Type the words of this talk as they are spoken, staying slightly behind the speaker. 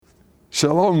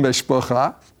Shalom,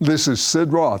 Mishpacha. This is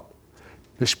Sid Roth.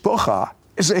 Mishpacha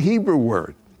is a Hebrew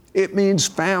word. It means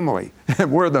family,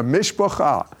 and we're the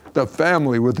Mishpacha, the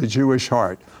family with the Jewish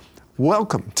heart.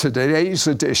 Welcome to today's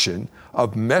edition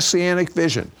of Messianic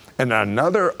Vision, and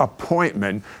another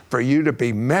appointment for you to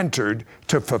be mentored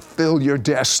to fulfill your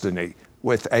destiny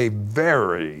with a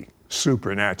very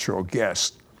supernatural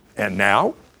guest. And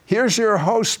now, here's your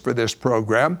host for this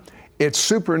program. It's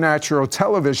supernatural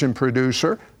television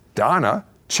producer, Donna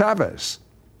Chavez.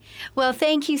 Well,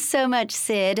 thank you so much,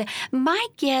 Sid. My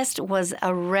guest was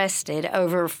arrested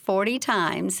over 40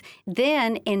 times,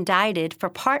 then indicted for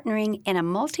partnering in a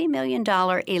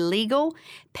multi-million-dollar illegal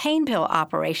pain pill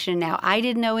operation. Now, I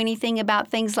didn't know anything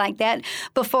about things like that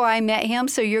before I met him,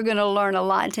 so you're going to learn a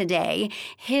lot today.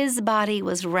 His body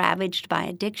was ravaged by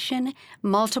addiction,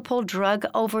 multiple drug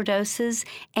overdoses,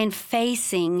 and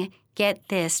facing, get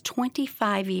this,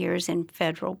 25 years in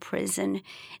federal prison.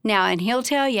 Now, and he'll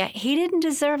tell you, he didn't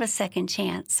deserve a second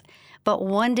chance. But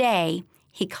one day,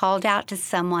 he called out to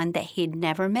someone that he'd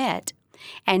never met,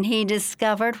 and he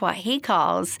discovered what he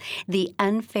calls the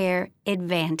unfair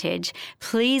advantage.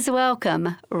 Please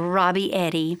welcome Robbie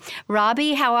Eddy.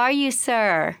 Robbie, how are you,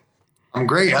 sir? I'm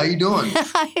great. How you doing?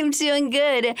 I'm doing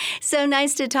good. So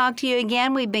nice to talk to you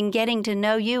again. We've been getting to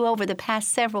know you over the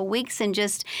past several weeks and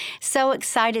just so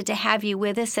excited to have you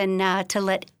with us and to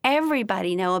let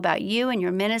everybody know about you and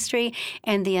your ministry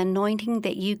and the anointing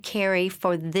that you carry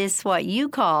for this, what you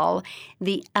call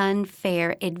the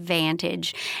unfair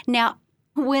advantage. Now,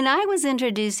 when I was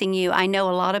introducing you, I know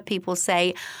a lot of people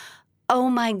say, oh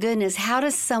my goodness, how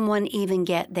does someone even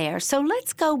get there? So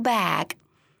let's go back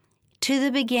to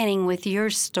the beginning with your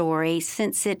story,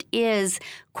 since it is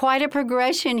quite a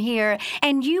progression here.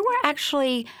 And you were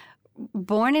actually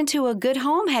born into a good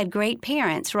home, had great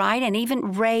parents, right? And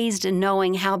even raised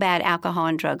knowing how bad alcohol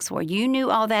and drugs were. You knew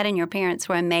all that and your parents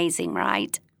were amazing,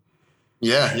 right?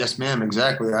 Yeah, yes, ma'am,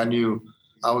 exactly.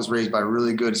 I was raised by a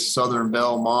really good Southern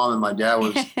Belle mom, and my dad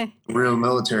was a real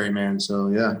military man, so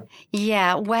yeah.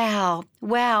 Yeah, wow.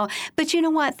 But you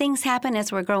know what? Things happen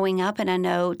as we're growing up, and I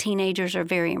know teenagers are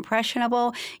very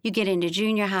impressionable. You get into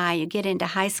junior high, you get into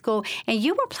high school, and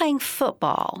you were playing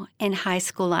football in high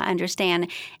school, I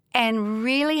understand, and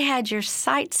really had your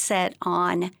sights set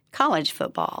on college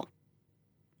football.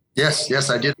 Yes,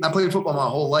 I did. I played football my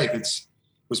whole life. It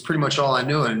was pretty much all I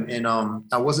knew, and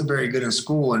I wasn't very good in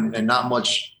school, and not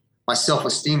much. My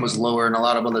self-esteem was lower and a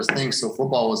lot of other things, so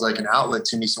football was like an outlet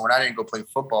to me. So when I didn't go play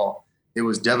football, it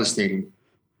was devastating.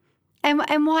 And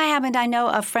what happened? I know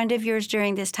a friend of yours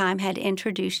during this time had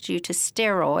introduced you to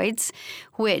steroids,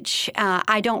 which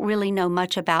I don't really know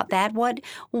much about that. What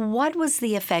was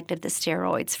the effect of the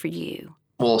steroids for you?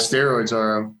 Well, steroids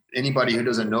are, anybody who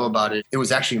doesn't know about it, it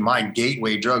was actually my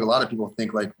gateway drug. A lot of people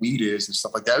think like weed is and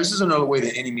stuff like that. This is another way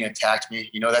the enemy attacked me.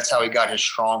 You know, that's how he got his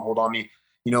stronghold on me.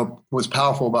 You know, what's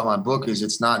powerful about my book is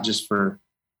it's not just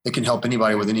it can help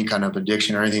anybody with any kind of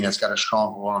addiction or anything that's got a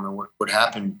stronghold on them. What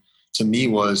happened to me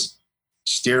was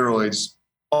steroids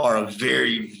are a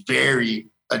very, very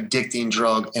addicting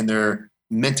drug, and they're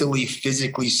mentally,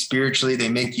 physically, spiritually, they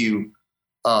make you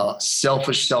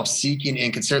selfish, self-seeking,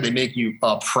 and they make you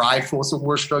prideful. It's the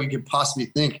worst drug you could possibly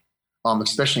think,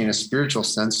 especially in a spiritual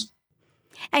sense.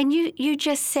 And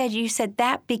you said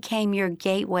that became your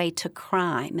gateway to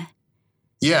crime.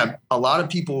 Yeah, a lot of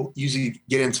people usually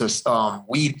get into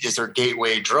weed as their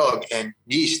gateway drug, and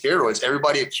me, steroids.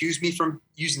 Everybody accused me from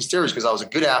using steroids because I was a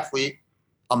good athlete.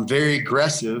 I'm very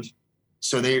aggressive,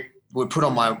 so they would put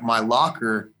on my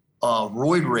locker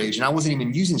roid rage, and I wasn't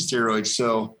even using steroids.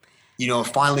 So, you know,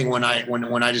 finally when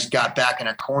I just got back in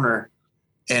a corner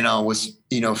and was,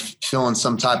 you know, feeling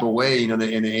some type of way, you know,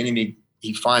 the enemy,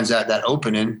 he finds that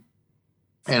opening.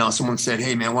 And someone said,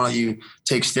 hey, man, why don't you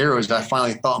take steroids? And I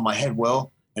finally thought in my head,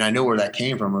 well, and I know where that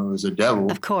came from. It was the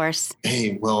devil. Of course.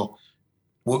 Hey, well,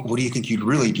 what do you think you'd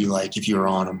really be like if you were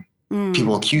on them?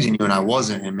 People accusing you, and I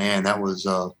wasn't. And, man, that was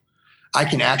I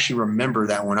can actually remember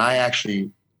that when I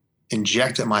actually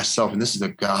injected myself, and this is the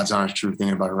God's honest truth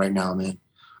thinking about it right now, man.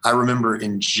 I remember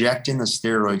injecting the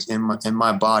steroids in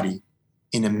my body,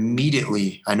 and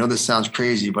immediately, I know this sounds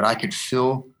crazy, but I could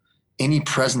feel any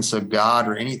presence of God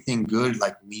or anything good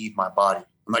like leave my body.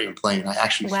 I'm not even playing. I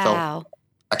actually felt.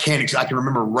 I can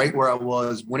remember right where I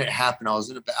was when it happened. I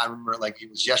was I remember it like it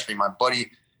was yesterday. My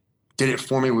buddy did it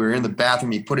for me. We were in the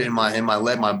bathroom. He put it in my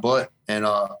my butt, and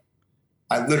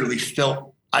I literally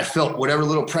felt whatever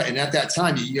little and at that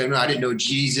time, you know, I didn't know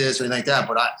Jesus or anything like that,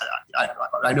 but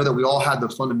I know that we all had the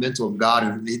fundamental of God,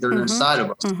 and they're inside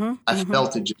of us. I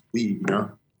felt it just leave, you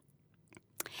know.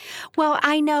 Well,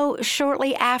 I know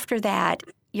shortly after that,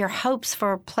 your hopes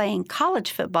for playing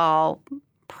college football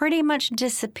pretty much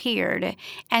disappeared.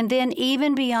 And then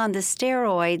even beyond the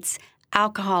steroids,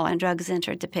 alcohol and drugs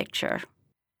entered the picture.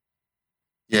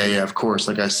 Yeah, of course.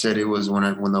 Like I said, it was when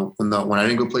I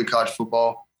didn't go play college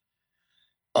football.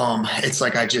 It's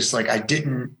like I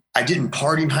didn't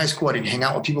party in high school. I didn't hang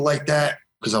out with people like that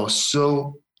because I was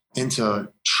so into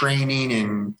training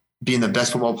and being the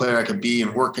best football player I could be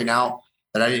and working out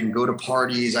that I didn't go to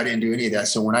parties. I didn't do any of that.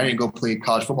 So when I didn't go play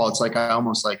college football, it's like I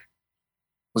almost like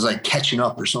was like catching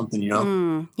up or something, you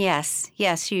know? Yes.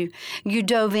 You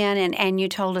dove in and you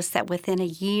told us that within a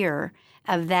year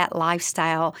of that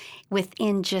lifestyle,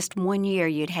 within just 1 year,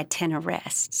 you'd had 10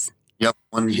 arrests. Yep.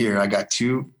 1 year I got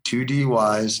two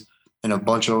DUIs and a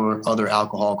bunch of other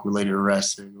alcoholic related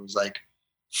arrests. It was like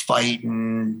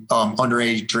fighting,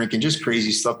 underage drinking, just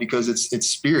crazy stuff because it's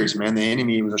spirits, man. The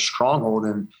enemy was a stronghold.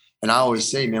 And I always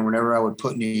say, man, whenever I would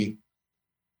put any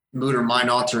mood or mind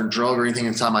altering drug or anything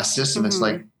inside my system, it's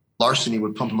like larceny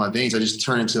would pump in my veins. I just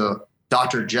turn into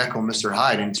Dr. Jekyll, Mr.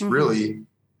 Hyde. And it's really,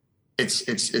 it's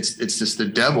just the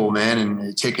devil, man,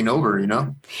 and taking over, you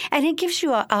know? And it gives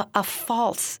you a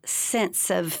false sense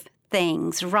of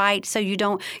things, right? So you're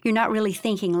not really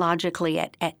thinking logically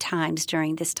at times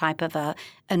during this type of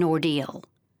an ordeal.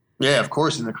 Yeah, of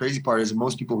course. And the crazy part is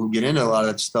most people who get into a lot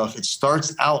of that stuff, it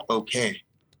starts out okay,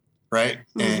 right?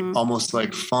 And almost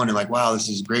like fun and like, wow, this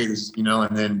is great. This is, you know,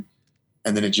 and then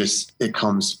it just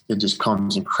comes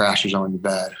and crashes on you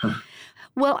bad.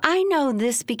 Well, I know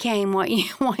this became what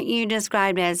you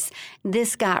described as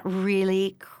this got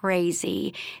really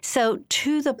crazy. So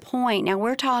to the point, now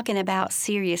we're talking about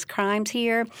serious crimes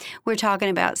here. We're talking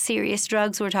about serious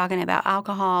drugs. We're talking about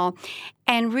alcohol.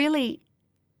 And really,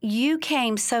 you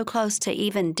came so close to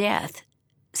even death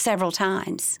several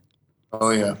times. Oh,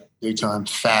 yeah. Big time.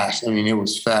 Fast. I mean, it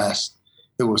was fast.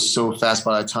 It was so fast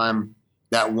by the time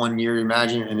that 1 year,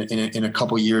 imagine, in a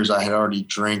couple years, I had already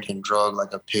drank and drugged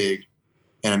like a pig.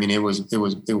 And I mean,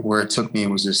 where it took me, it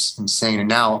was just insane. And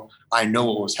now I know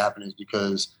what was happening is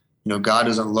because, you know, God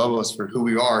doesn't love us for who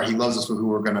we are. He loves us for who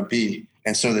we're going to be.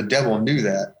 And so the devil knew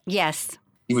that. Yes.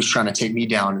 He was trying to take me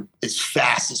down as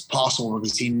fast as possible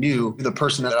because he knew the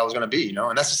person that I was going to be, you know,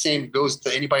 and that's the same goes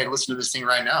to anybody listening to this thing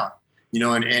right now, you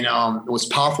know, and what's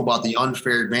powerful about the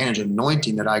unfair advantage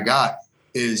anointing that I got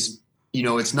is, you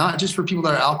know, it's not just for people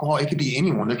that are alcoholic. It could be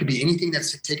anyone. There could be anything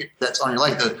that's on your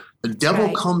life. The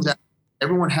devil comes at.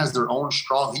 Everyone has their own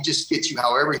strong. He just gets you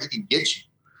however he can get you.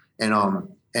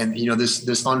 And you know,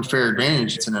 this unfair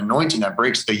advantage, it's an anointing that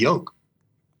breaks the yoke.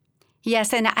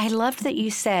 Yes, and I loved that you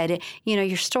said, you know,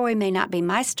 your story may not be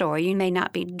my story. You may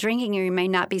not be drinking or you may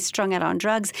not be strung out on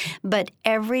drugs, but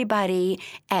everybody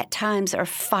at times are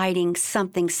fighting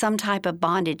something, some type of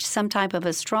bondage, some type of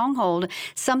a stronghold,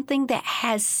 something that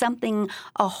has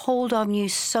a hold on you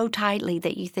so tightly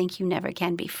that you think you never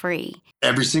can be free.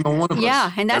 Every single one of us.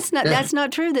 Yeah, and that's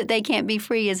not true that they can't be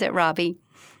free, is it, Robbie?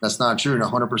 That's not true. And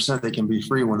 100% they can be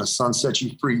free. When the sun sets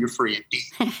you free, you're free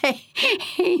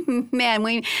indeed. Man,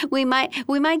 we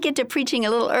might get to preaching a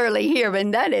little early here,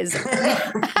 but that is.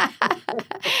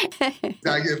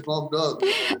 I get bumped up.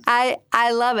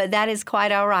 I love it. That is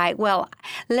quite all right. Well,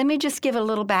 let me just give a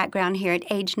little background here.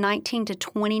 At age 19 to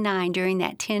 29, during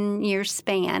that 10-year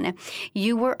span,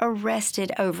 you were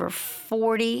arrested over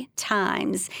 40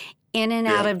 times. In and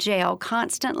out of jail,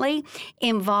 constantly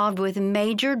involved with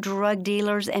major drug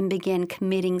dealers and began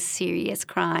committing serious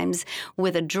crimes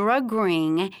with a drug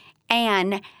ring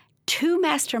and two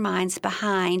masterminds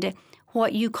behind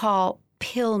what you call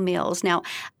pill mills. Now,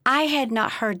 I had not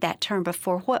heard that term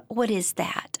before. What is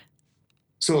that?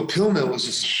 So a pill mill was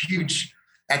just huge.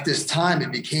 At this time,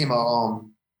 it became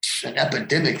an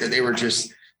epidemic that they would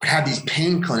have these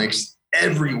pain clinics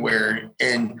everywhere,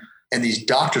 and these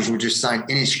doctors would just sign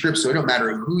any script. So it don't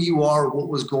matter who you are, what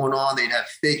was going on. They'd have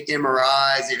fake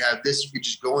MRIs. They'd have this. You could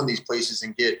just go in these places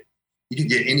and you could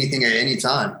get anything at any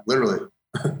time, literally.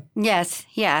 Yes.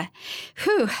 Yeah.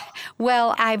 Whew.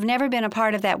 Well, I've never been a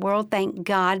part of that world, thank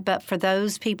God. But for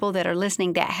those people that are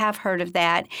listening that have heard of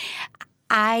that,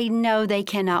 I know they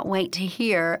cannot wait to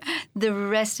hear the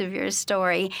rest of your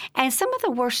story and some of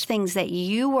the worst things that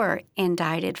you were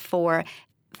indicted for.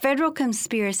 Federal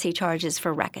conspiracy charges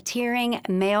for racketeering,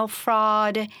 mail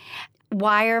fraud,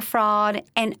 wire fraud,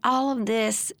 and all of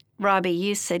this, Robbie,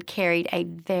 you said carried a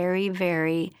very,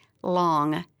 very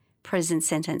long prison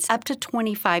sentence, up to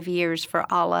 25 years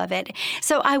for all of it.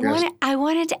 So I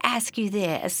wanted to ask you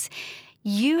this.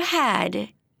 You had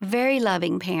very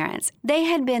loving parents. They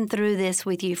had been through this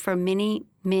with you for many,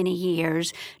 many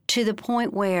years, to the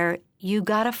point where you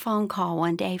got a phone call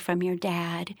one day from your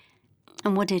dad.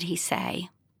 And what did he say?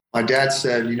 My dad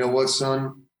said, you know what,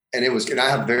 son? And I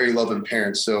have very loving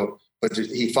parents. So, but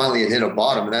he finally hit a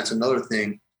bottom. And that's another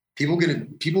thing. People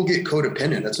get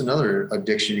codependent. That's another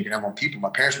addiction you can have on people. My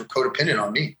parents were codependent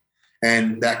on me.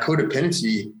 And that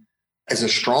codependency as a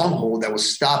stronghold that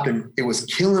was stopping, it was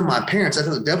killing my parents. That's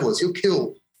how the devil is. He'll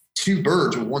kill two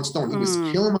birds with one stone. He was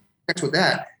killing my parents with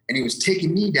that. And he was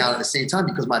taking me down at the same time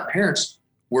because my parents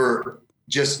were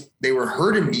they were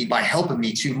hurting me by helping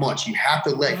me too much. You have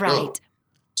to let go.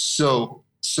 So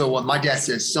what my dad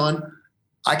said, son,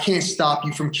 I can't stop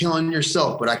you from killing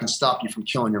yourself, but I can stop you from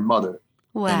killing your mother.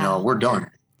 Wow. And we're done.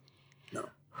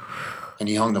 And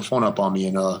he hung the phone up on me,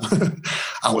 and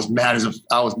I was mad as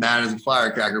a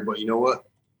firecracker. But you know what?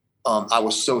 I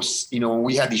was so, when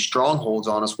we had these strongholds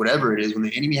on us, whatever it is, when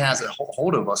the enemy has a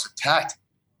hold of us, attacked,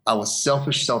 I was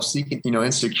selfish, self-seeking,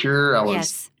 insecure.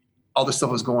 All this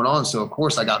stuff was going on. So of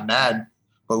course I got mad,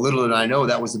 but little did I know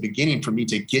that was the beginning for me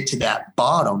to get to that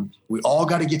bottom. We all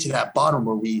got to get to that bottom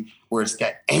where it's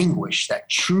that anguish, that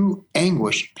true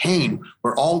anguish, pain,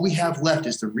 where all we have left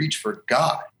is to reach for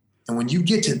God. And when you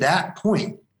get to that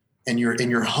point and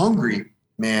you're hungry,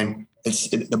 man,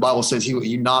 the Bible says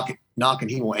you knock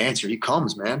and he will answer. He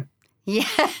comes, man.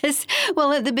 Yes.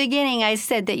 Well, at the beginning, I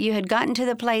said that you had gotten to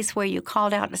the place where you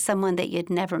called out to someone that you'd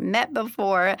never met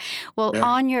before. Well,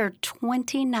 on your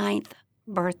 29th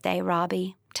birthday,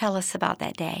 Robbie, tell us about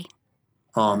that day.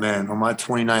 Oh, man. On my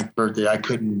 29th birthday, I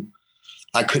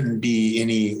couldn't be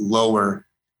any lower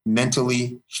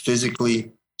mentally,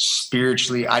 physically,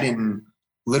 spiritually.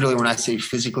 Literally, when I say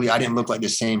physically, I didn't look like the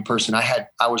same person.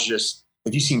 I was just,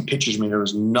 if you've seen pictures of me, there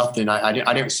was nothing. I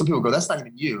didn't, some people go, that's not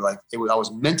even you. Like I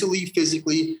was mentally,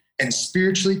 physically, and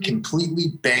spiritually completely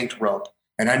bankrupt.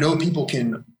 And I know people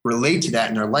can relate to that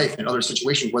in their life in other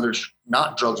situations, whether it's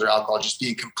not drugs or alcohol, just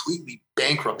being completely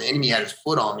bankrupt. The enemy had his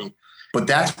foot on me. But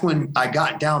that's when I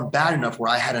got down bad enough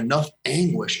where I had enough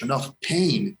anguish, enough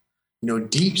pain,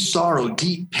 deep sorrow,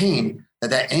 deep pain,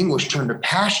 that anguish turned to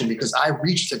passion because I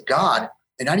reached to God.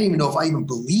 And I didn't even know if I even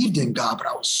believed in God, but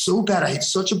I was so bad. I hit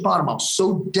such a bottom. I was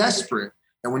so desperate.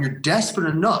 And when you're desperate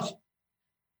enough,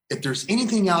 if there's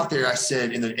anything out there, I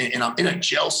said, and I'm in a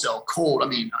jail cell, cold.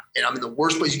 And I'm in the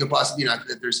worst place you could possibly be.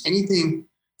 If there's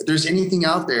anything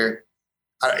out there,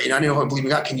 and I don't know if I believe in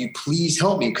God, can you please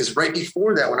help me? Because right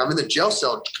before that, when I'm in the jail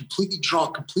cell, completely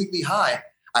drunk, completely high,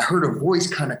 I heard a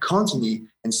voice kind of come to me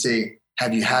and say,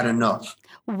 have you had enough?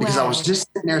 Wow. Because I was just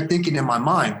sitting there thinking in my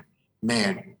mind,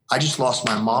 man, I just lost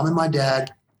my mom and my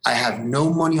dad. I have no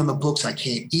money on the books. I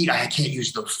can't eat. I can't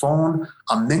use the phone.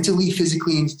 I'm mentally,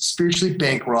 physically, and spiritually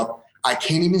bankrupt. I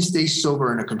can't even stay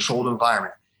sober in a controlled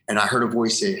environment. And I heard a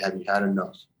voice say, have you had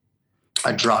enough?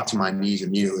 I dropped to my knees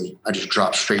immediately. I just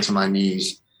dropped straight to my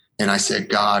knees. And I said,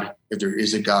 God, if there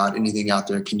is a God, anything out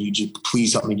there, can you just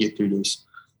please help me get through this?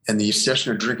 And the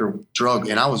obsession of drink or drug,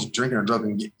 and I was drinking or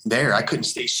drugging there. I couldn't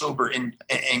stay sober in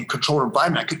controlled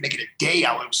environment. I couldn't make it a day.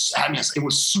 It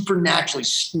was supernaturally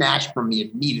snatched from me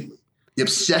immediately. The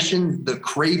obsession, the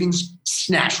cravings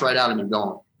snatched right out of me,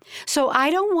 gone. So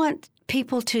I don't want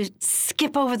people to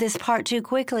skip over this part too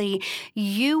quickly.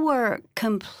 You were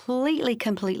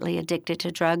completely addicted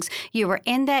to drugs. You were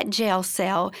in that jail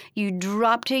cell. You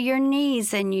dropped to your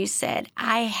knees and you said,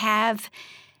 I have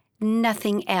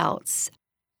nothing else.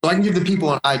 So I can give the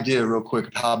people an idea real quick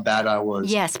of how bad I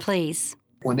was. Yes, please.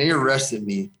 When they arrested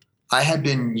me, I had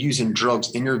been using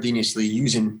drugs intravenously,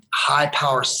 using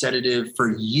high-power sedative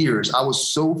for years. I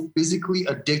was so physically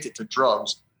addicted to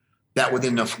drugs that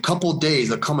within a couple of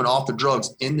days of coming off the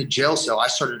drugs in the jail cell, I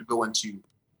started to go into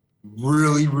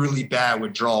really, really bad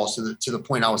withdrawals to the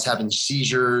point I was having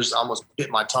seizures. I almost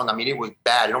bit my tongue. It was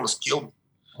bad. It almost killed me.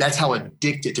 That's how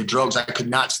addicted to drugs. I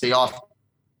could not stay off.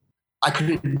 I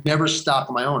could never stop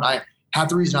on my own. Half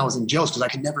the reason I was in jail is because I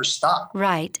could never stop.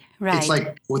 Right. It's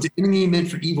like what the enemy meant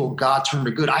for evil, God turned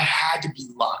to good. I had to be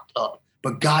locked up,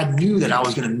 but God knew that I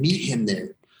was going to meet him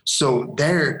there. So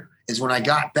there is when I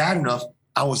got bad enough,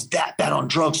 I was that bad on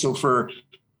drugs. So for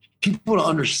people to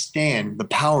understand the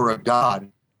power of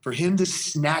God, for him to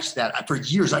snatch that, for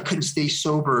years, I couldn't stay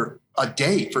sober a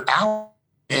day for hours.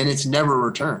 And it's never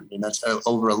returned. And that's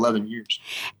over 11 years.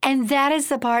 And that is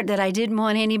the part that I didn't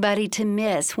want anybody to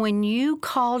miss. When you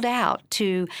called out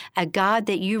to a God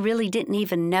that you really didn't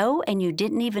even know, and you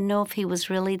didn't even know if he was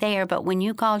really there, but when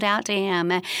you called out to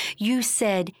him, you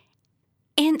said,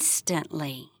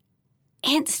 instantly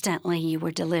you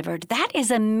were delivered. That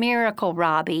is a miracle,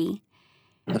 Robbie.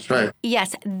 That's right.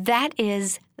 Yes, that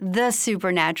is the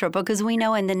supernatural, because we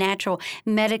know in the natural,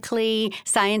 medically,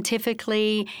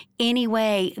 scientifically,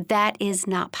 anyway, that is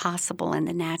not possible in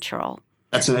the natural.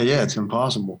 It's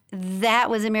impossible. That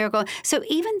was a miracle. So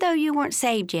even though you weren't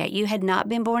saved yet, you had not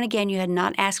been born again, you had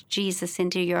not asked Jesus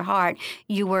into your heart,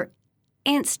 you were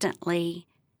instantly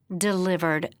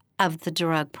delivered of the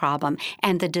drug problem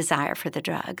and the desire for the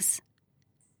drugs.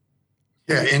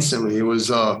 Yeah, instantly. It was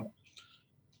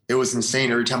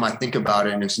insane every time I think about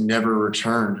it, and it's never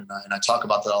returned. And I talk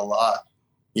about that a lot,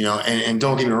 and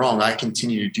don't get me wrong, I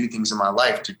continue to do things in my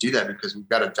life to do that because we've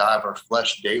got to die of our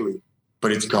flesh daily,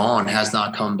 but it's gone, has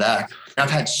not come back. And I've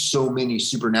had so many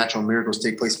supernatural miracles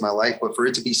take place in my life, but for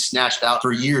it to be snatched out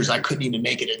for years, I couldn't even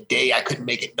make it a day. I couldn't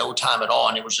make it no time at all.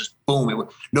 And it was just boom. It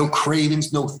was no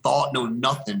cravings, no thought, no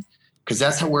nothing. Because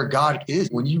that's where God is.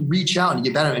 When you reach out and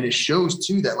you get better, and it shows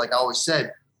too that, like I always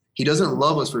said, he doesn't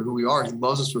love us for who we are. He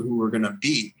loves us for who we're going to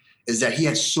be. Is that he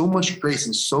had so much grace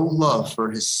and so love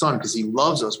for his son because he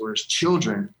loves us. We're his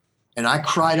children. And I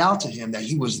cried out to him that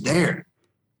he was there.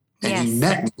 And he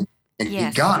met me. And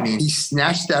he got me. And he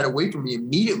snatched that away from me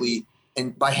immediately.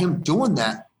 And by him doing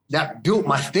that, that built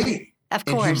my faith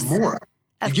in him more.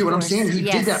 You get what I'm saying? He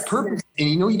did that purpose. And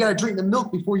you got to drink the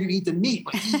milk before you eat the meat.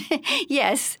 But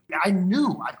yes. I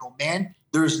go, man,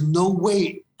 there's no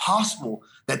way possible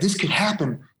that this could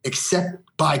happen except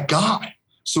by God.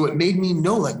 So it made me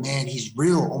know, like, man, he's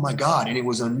real. Oh my God. And it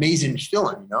was an amazing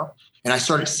feeling, and I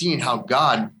started seeing how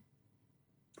God,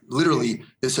 literally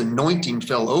this anointing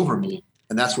fell over me.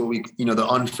 And that's what the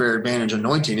unfair advantage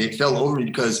anointing, it fell over me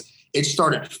because it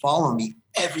started following me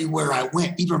everywhere I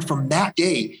went. Even from that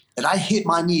day that I hit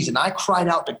my knees and I cried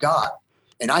out to God,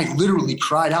 and I literally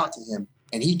cried out to him,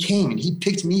 and he came and he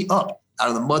picked me up out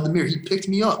of the mud, the mirror. He picked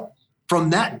me up from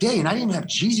that day. And I didn't have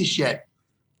Jesus yet.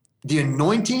 The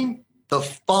anointing, the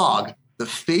fog, the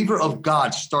favor of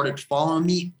God started following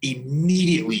me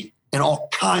immediately in all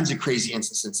kinds of crazy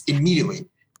instances, immediately.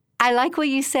 I like what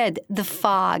you said, the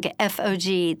fog,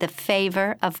 F-O-G, the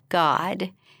favor of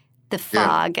God. The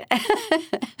fog.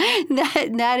 Yeah.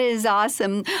 That is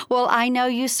awesome. Well, I know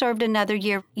you served another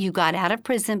year. You got out of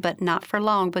prison, but not for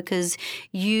long because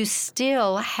you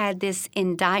still had this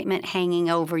indictment hanging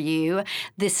over you,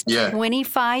 this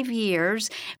 25 years.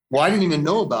 Well, I didn't even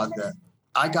know about that.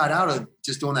 I got out of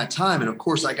just doing that time. And of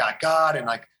course I got God and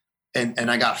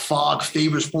I got fog,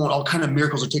 favors flowing, all kind of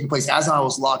miracles are taking place as I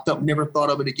was locked up. Never thought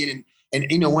of it again. And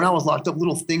when I was locked up,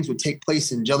 little things would take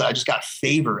place in jail. I just got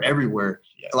favor everywhere.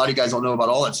 A lot of you guys don't know about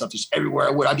all that stuff. Just everywhere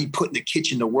I would, I'd be put in the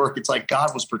kitchen to work. It's like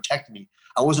God was protecting me.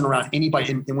 I wasn't around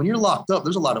anybody. And when you're locked up,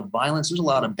 there's a lot of violence. There's a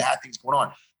lot of bad things going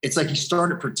on. It's like he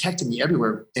started protecting me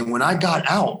everywhere. And when I got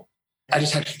out, I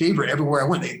just had favor everywhere I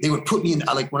went. They would put me in,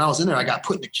 like when I was in there, I got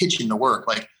put in the kitchen to work.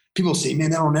 Like people say,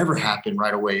 man, that'll never happen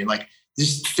right away. And like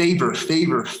just favor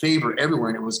everywhere.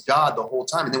 And it was God the whole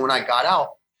time. And then when I got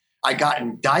out, I got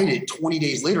indicted 20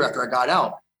 days later after I got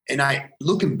out. And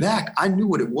looking back, I knew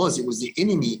what it was. It was the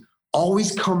enemy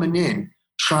always coming in,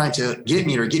 trying to get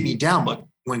me or get me down. But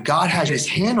when God had his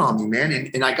hand on me,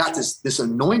 man, and I got this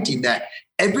anointing that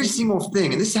every single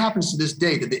thing, and this happens to this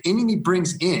day, that the enemy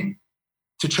brings in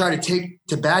to try to take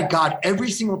to bad God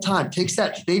every single time, takes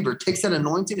that favor, takes that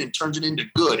anointing and turns it into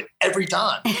good every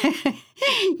time.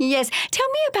 Yes. Tell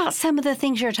me about some of the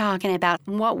things you're talking about,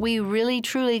 what we really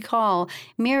truly call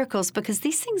miracles, because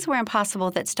these things were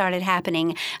impossible that started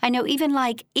happening. I know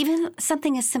even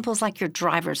something as simple as like your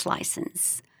driver's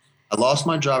license. I lost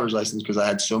my driver's license because I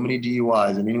had so many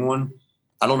DUIs. And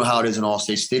I don't know how it is in all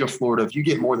states. State of Florida, if you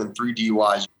get more than 3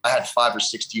 DUIs, I had 5 or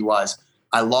 6 DUIs.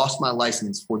 I lost my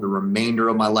license for the remainder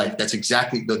of my life. That's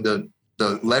exactly the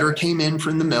letter came in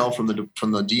from the mail from the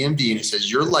DMV, and it says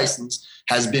your license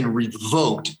has been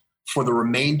revoked for the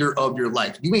remainder of your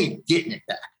life. You ain't getting it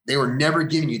back. They were never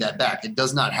giving you that back. It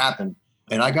does not happen.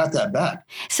 And I got that back.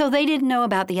 So they didn't know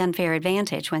about the unfair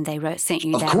advantage when they sent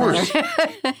you that letter. Of course.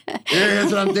 Yeah,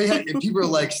 that's what and people are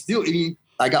like, still,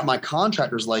 I got my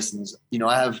contractor's license.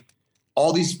 I have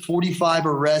all these 45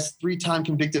 arrests, 3-time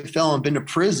convicted felon, been to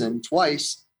prison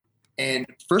twice. And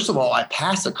first of all, I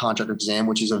passed a contractor exam,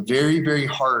 which is a very, very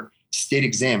hard state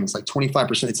exam. It's like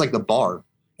 25%. It's like the bar.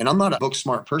 And I'm not a book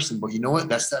smart person, but you know what?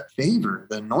 That's that favor,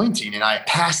 the anointing. And I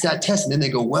passed that test. And then they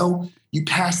go, well, you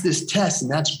passed this test and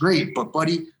that's great. But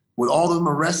buddy, with all them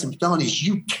arrests and felonies,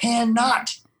 you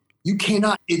cannot.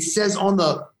 It says on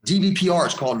the DBPR,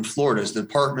 it's called in Florida, it's the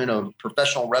Department of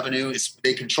Professional Revenue.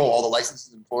 They control all the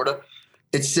licenses in Florida.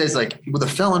 It says like with a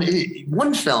felony,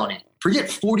 1 felony, forget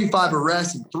 45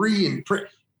 arrests and 3 and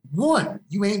 1,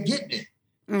 you ain't getting it.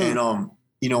 And,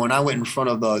 when I went in front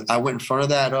of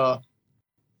that,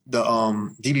 the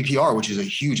DBPR, which is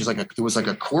it was like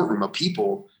a courtroom of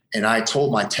people. And I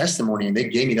told my testimony and they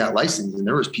gave me that license. And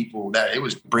there was people that it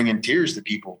was bringing tears to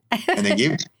people and they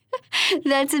gave it.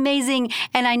 That's amazing.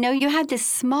 And I know you had this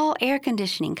small air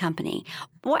conditioning company.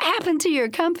 What happened to your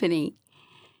company?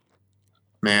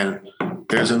 Man,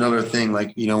 there's another thing.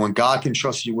 Like, when God can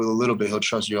trust you with a little bit, he'll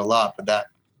trust you a lot. But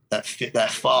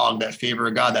that fog, that favor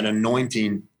of God, that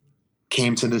anointing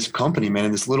came to this company, man,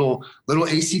 and this little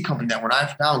AC company that when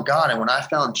I found God and when I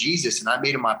found Jesus and I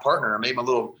made him my partner, I made my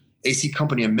little AC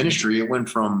company in ministry. It went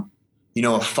from, a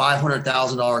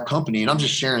 $500,000 company. And I'm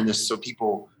just sharing this so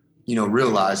people,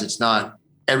 realize it's not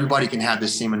everybody can have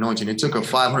this same anointing. It took a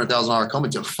 $500,000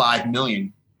 company to 5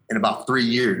 million in about 3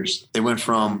 years. They went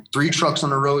from 3 trucks on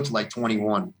the road to like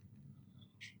 21.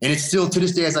 And it's still to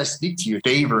this day, as I speak to you,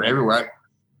 favor everywhere.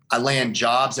 I land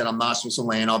jobs that I'm not supposed to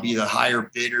land. I'll be the higher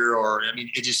bidder,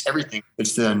 it just everything.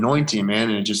 It's the anointing, man.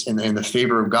 And it just, and the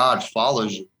favor of God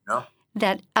follows you,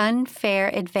 That unfair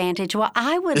advantage. Well,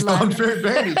 It's the unfair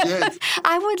advantage, yes.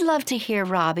 I would love to hear,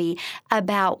 Robbie,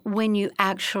 about when you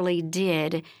actually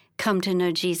did come to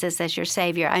know Jesus as your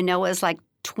Savior. I know it was like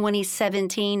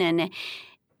 2017, and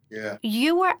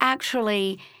you were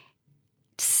actually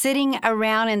sitting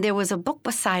around and there was a book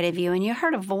beside of you and you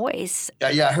heard a voice.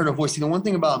 Yeah, I heard a voice. The one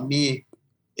thing about me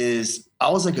is I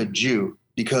was like a Jew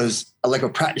like a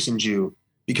practicing Jew,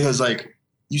 because like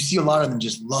you see a lot of them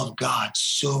just love God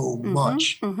so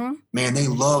much. Mm-hmm. Man, they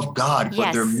love God,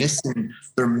 but they're missing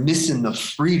the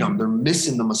freedom. They're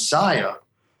missing the Messiah,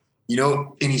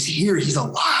 and he's here, he's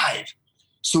alive.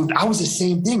 So I was the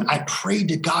same thing. I prayed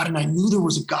to God and I knew there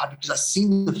was a God because I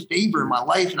seen the favor in my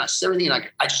life and I said everything. And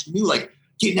I just knew, like,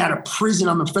 getting out of prison,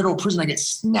 I'm in federal prison, I get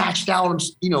snatched out, I'm,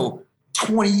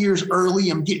 20 years early.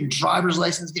 I'm getting driver's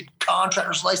license, getting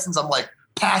contractor's license. I'm like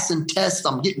passing tests.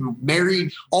 I'm getting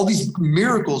married. All these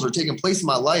miracles are taking place in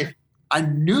my life. I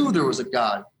knew there was a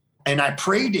God and I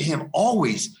prayed to him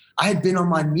always. I had been on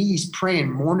my knees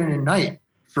praying morning and night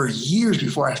for years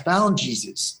before I found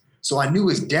Jesus. So I knew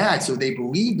his dad. So they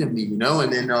believed in me, And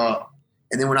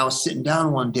then when I was sitting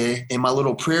down one day in my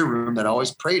little prayer room that I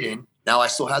always prayed in, now I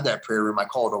still have that prayer room. I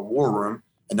call it a war room.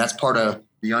 And that's part of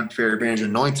the unfair advantage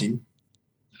anointing.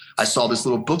 I saw this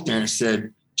little book there and it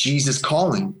said, Jesus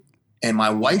Calling. And my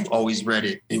wife always read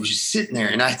it. And it was just sitting there.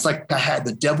 And it's like I had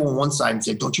the devil on one side and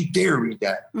said, don't you dare read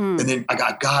that. And then I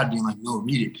got God being like, no,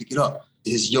 read it, pick it up.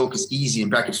 His yoke is easy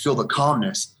and I could feel the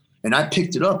calmness. And I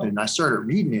picked it up and I started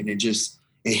reading it. And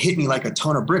it hit me like a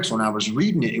ton of bricks. When I was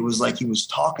reading it, it was like he was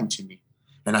talking to me.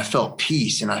 And I felt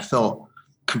peace and I felt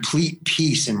complete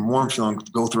peace and warm feeling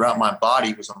go throughout my body.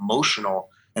 It was emotional.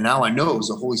 And now I know it was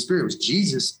the Holy Spirit. It was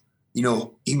Jesus.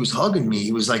 He was hugging me.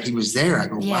 He was like, he was there. I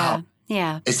go, wow.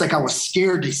 Yeah. It's like I was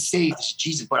scared to say this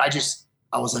Jesus, but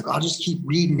I was like, I'll just keep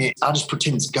reading it. I'll just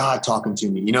pretend it's God talking to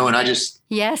me, and I just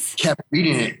kept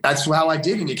reading it. That's how I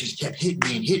did it. It just kept hitting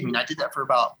me and hitting me. And I did that for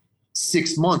about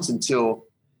 6 months until,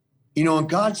 and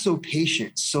God's so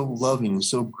patient, so loving, and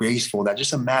so graceful that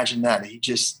just imagine that he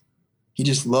just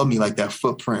loved me like that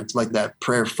footprint, like that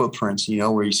prayer footprints,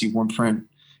 where you see one print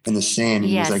in the sand.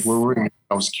 And he's like, where were you?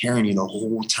 I was carrying you the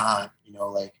whole time,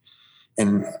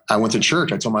 and I went to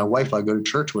church. I told my wife I'd go to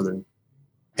church with her.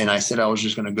 And I said I was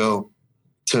just going to go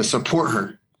to support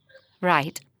her.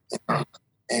 Right.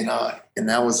 And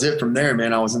that was it from there,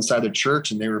 man. I was inside the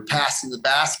church and they were passing the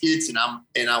baskets and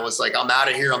I was like, I'm out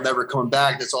of here. I'm never coming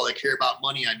back. That's all they care about,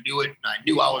 money. I knew it. And I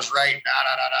knew I was right.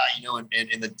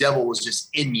 And the devil was just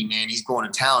in me, man. He's going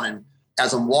to town. And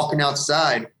as I'm walking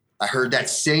outside, I heard that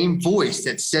same voice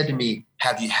that said to me,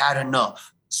 have you had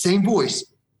enough? Same voice.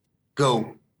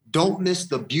 Go, don't miss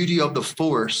the beauty of the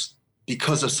forest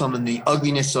because of some of the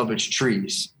ugliness of its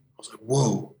trees. I was like,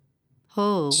 whoa.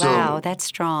 Oh, wow. That's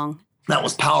strong. That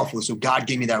was powerful. So God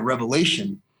gave me that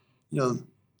revelation.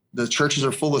 The churches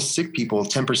are full of sick people.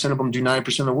 10% of them do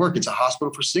 90% of the work. It's a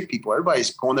hospital for sick people.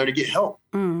 Everybody's going there to get help.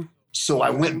 So I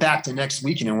went back the next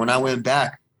weekend. And when I went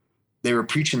back, they were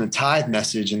preaching the tithe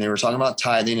message and they were talking about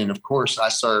tithing. And of course I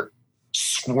start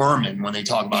squirming when they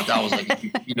talk about that. I was like,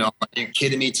 are you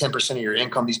kidding me? 10% of your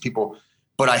income, these people.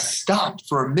 But I stopped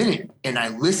for a minute and I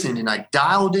listened and I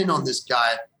dialed in on this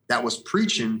guy that was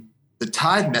preaching the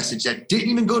tithe message that didn't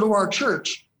even go to our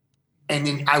church. And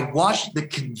then I watched the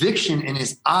conviction in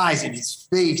his eyes and his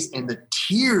face and the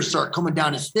tears start coming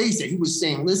down his face that he was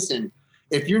saying, listen,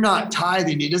 if you're not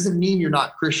tithing, it doesn't mean you're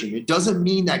not Christian. It doesn't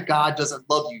mean that God doesn't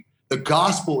love you. The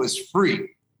gospel is free.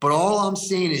 But all I'm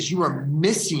saying is you are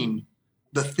missing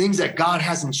the things that God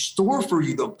has in store for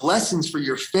you, the blessings for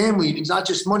your family. It's not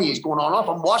just money. It's going on and off.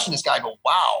 I'm watching this guy go,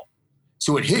 wow.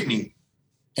 So it hit me.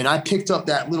 And I picked up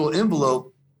that little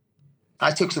envelope.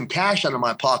 I took some cash out of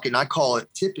my pocket and I call it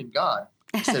tipping God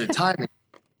instead of tithing.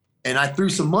 And I threw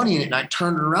some money in it and I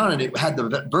turned it around and it had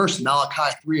the verse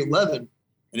Malachi 3:11.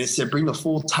 And it said, bring the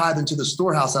full tithe into the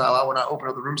storehouse. And I allow when I open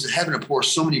up the rooms of heaven and pour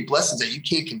so many blessings that you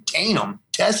can't contain them.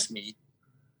 Test me.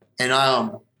 And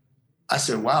I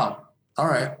said, wow. All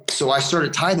right. So I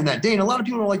started tithing that day. And a lot of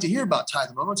people don't like to hear about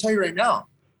tithing. But I'm going to tell you right now,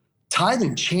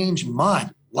 tithing changed my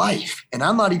life. And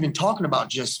I'm not even talking about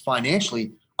just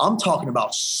financially. I'm talking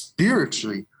about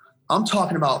spiritually. I'm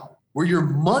talking about where your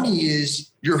money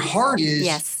is, your heart is.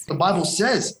 Yes. The Bible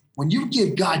says when you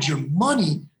give God your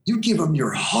money, you give him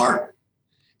your heart.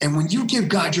 And when you give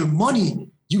God your money,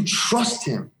 you trust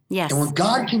him. Yes. And when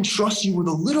God can trust you with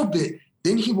a little bit,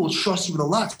 then he will trust you with a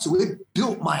lot. So it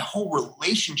built my whole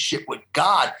relationship with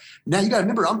God. Now you got to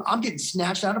remember, I'm getting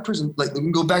snatched out of prison. Like, we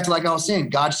can go back to, like I was saying,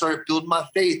 God started building my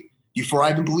faith before I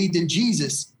even believed in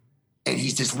Jesus. And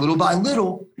he's just little by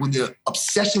little, when the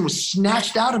obsession was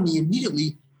snatched out of me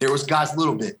immediately, there was God's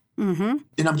little bit. Mm-hmm.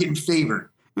 Then I'm getting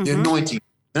favor, the anointing.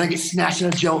 Then I get snatched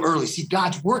out of jail early. See,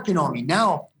 God's working on me.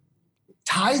 Now,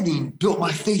 tithing built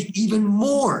my faith even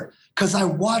more because I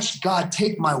watched God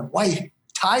take my wife.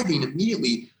 Tithing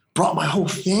immediately brought my whole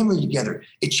family together.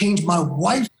 It changed my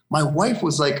wife. My wife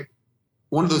was like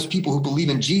one of those people who believe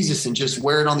in Jesus and just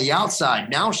wear it on the outside.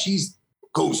 Now she's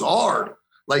goes hard.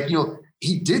 Like,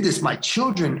 he did this, my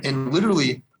children. And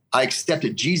literally, I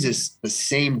accepted Jesus the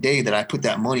same day that I put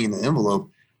that money in the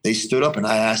envelope. They stood up and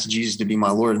I asked Jesus to be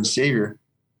my Lord and Savior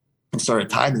and started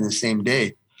tithing the same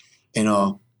day. And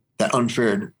that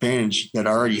unfair advantage that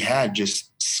I already had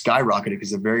just skyrocketed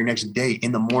because the very next day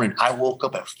in the morning, I woke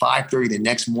up at 5:30 the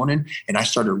next morning and I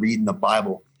started reading the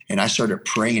Bible and I started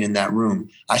praying in that room.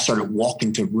 I started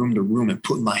walking to room and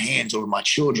putting my hands over my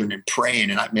children and praying.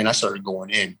 And I started going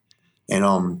in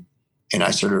and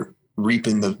I started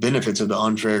reaping the benefits of the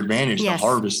unfair advantage, yes. The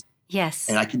harvest. Yes.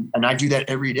 And I do that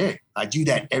every day. I do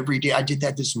that every day. I did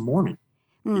that this morning.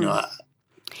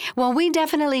 Well, we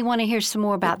definitely want to hear some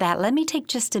more about that. Let me take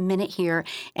just a minute here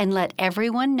and let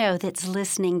everyone know that's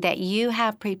listening that you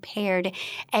have prepared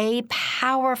a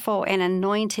powerful and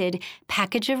anointed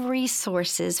package of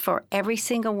resources for every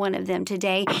single one of them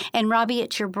today. And Robbie,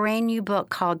 it's your brand new book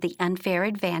called The Unfair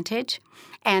Advantage.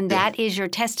 And that is your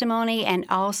testimony and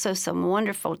also some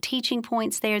wonderful teaching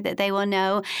points there that they will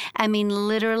know. I mean,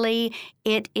 literally,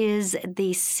 it is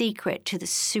the secret to the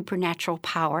supernatural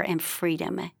power and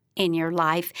freedom in your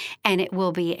life, and it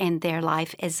will be in their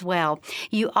life as well.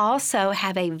 You also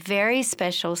have a very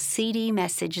special CD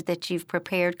message that you've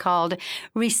prepared called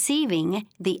Receiving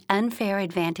the Unfair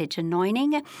Advantage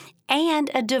Anointing and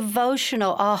a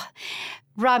devotional. Oh,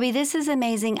 Robbie, this is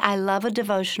amazing. I love a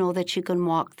devotional that you can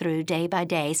walk through day by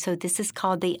day. So this is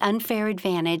called the Unfair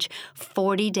Advantage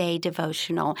 40-Day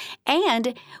Devotional.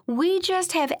 And we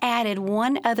just have added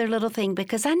one other little thing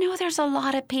because I know there's a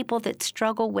lot of people that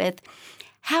struggle with,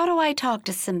 how do I talk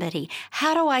to somebody?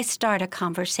 How do I start a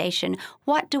conversation?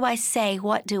 What do I say?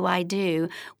 What do I do?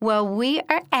 Well, we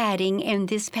are adding in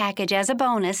this package as a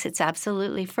bonus. It's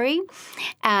absolutely free.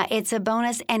 It's a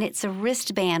bonus, and it's a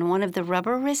wristband, one of the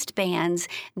rubber wristbands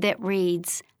that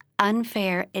reads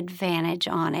Unfair Advantage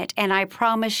on it. And I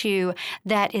promise you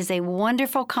that is a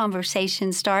wonderful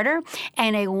conversation starter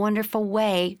and a wonderful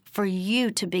way for you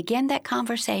to begin that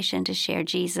conversation to share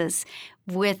Jesus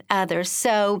with others.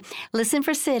 So listen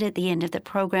for Sid at the end of the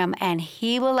program, and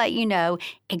he will let you know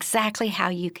exactly how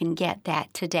you can get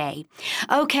that today.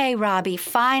 Okay, Robbie,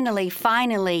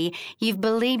 finally, you've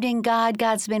believed in God.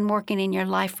 God's been working in your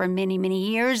life for many, many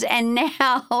years, and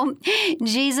now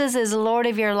Jesus is Lord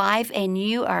of your life, and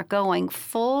you are going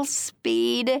full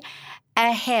speed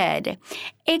ahead.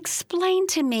 Explain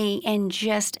to me in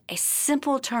just a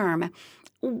simple term,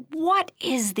 what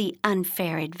is the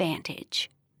unfair advantage?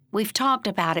 We've talked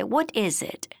about it. What is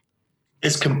it?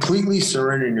 It's completely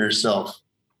surrendering yourself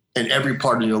in every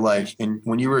part of your life. And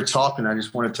when you were talking, I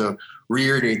just wanted to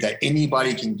reiterate that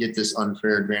anybody can get this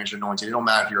unfair advantage anointing. It don't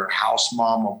matter if you're a house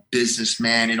mom, a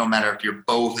businessman. It don't matter if you're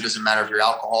both. It doesn't matter if you're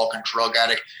alcoholic and drug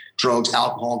addict, drugs,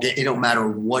 alcohol. It don't matter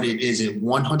what it is. It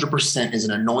 100% is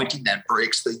an anointing that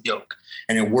breaks the yoke.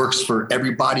 And it works for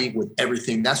everybody with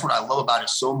everything. That's what I love about it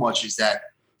so much, is that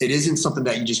it isn't something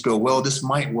that you just go, well, this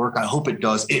might work. I hope it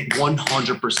does. It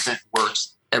 100%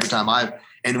 works every time.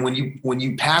 And when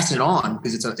you pass it on,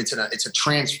 because it's a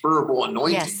transferable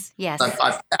anointing. Yes. I've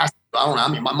passed. I don't know. I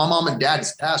mean, my mom and dad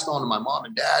is passed on to my mom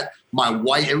and dad, my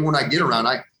wife, everyone I get around.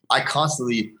 I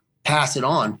constantly pass it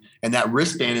on, and that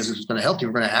wristband is going to help you.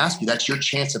 We're going to ask you. That's your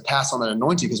chance to pass on that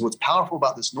anointing. Because what's powerful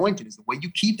about this anointing is the way you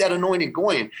keep that anointing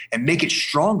going and make it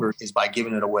stronger is by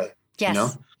giving it away.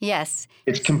 Yes. Yes.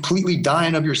 It's completely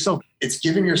dying of yourself. It's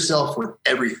giving yourself with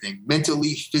everything,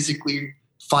 mentally, physically,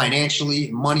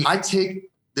 financially, money. I take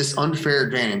this unfair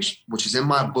advantage, which is in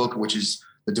my book, which is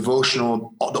the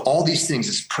devotional, all these things.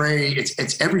 It's pray.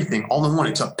 It's everything all in one.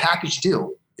 It's a package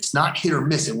deal. It's not hit or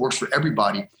miss. It works for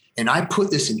everybody. And I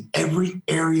put this in every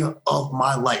area of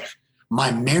my life,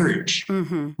 my marriage,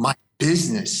 my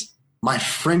business, my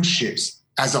friendships,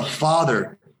 as a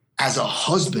father, as a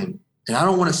husband. And I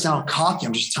don't want to sound cocky.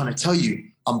 I'm just trying to tell you,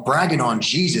 I'm bragging on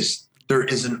Jesus. There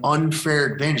is an unfair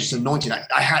advantage. It's anointing.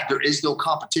 There is no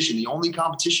competition. The only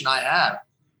competition I have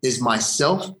is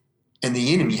myself and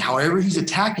the enemy, however he's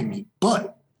attacking me.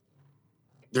 But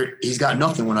he's got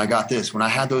nothing when I got this. When I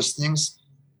had those things,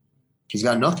 he's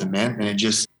got nothing, man. And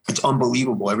it's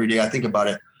unbelievable. Every day I think about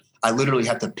it, I literally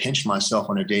have to pinch myself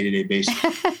on a day-to-day basis.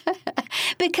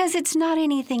 Because it's not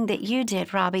anything that you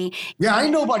did, Robbie. Yeah, I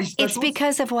ain't nobody special. It's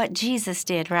because of what Jesus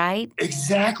did, right?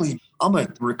 Exactly. I'm a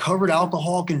recovered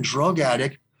alcoholic and drug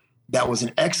addict that was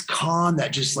an ex-con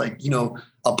that just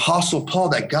Apostle Paul,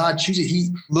 that God chooses. He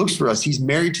looks for us. He's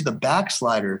married to the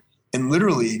backslider. And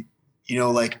literally,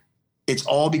 it's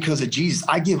all because of Jesus.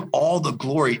 I give all the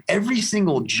glory, every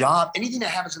single job, anything that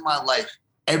happens in my life,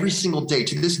 every single day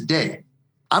to this day.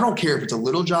 I don't care if it's a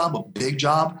little job, a big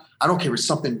job. I don't care if it's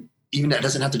something even that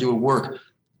doesn't have to do with work.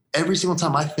 Every single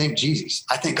time I thank Jesus.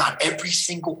 I thank God every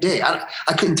single day.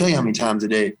 I couldn't tell you how many times a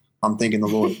day I'm thanking the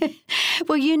Lord.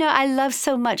 Well, I love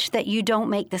so much that you don't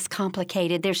make this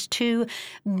complicated. There's two.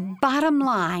 Bottom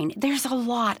line, there's a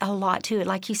lot to it.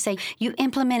 Like you say, you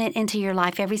implement it into your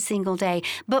life every single day.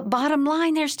 But bottom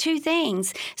line, there's two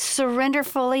things. Surrender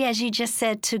fully, as you just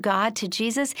said, to God, to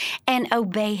Jesus, and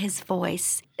obey his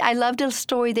voice. I loved a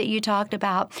story that you talked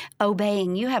about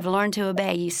obeying. You have learned to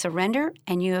obey. You surrender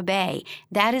and you obey.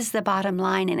 That is the bottom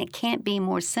line, and it can't be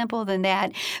more simple than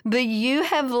that. But you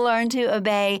have learned to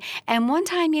obey. And one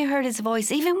time you heard his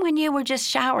voice, even when you were just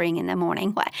showering in the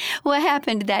morning. What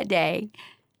happened that day?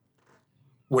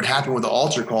 What happened with the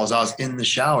altar calls, I was in the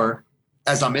shower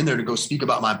as I'm in there to go speak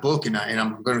about my book, and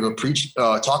I'm going to go preach,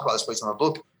 talk about this place in my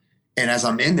book. And as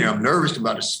I'm in there, I'm nervous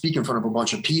about to speak in front of a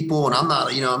bunch of people. And I'm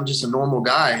not, I'm just a normal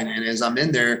guy. And as I'm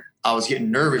in there, I was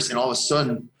getting nervous. And all of a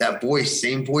sudden, that voice,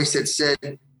 same voice that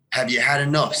said, have you had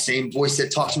enough? Same voice that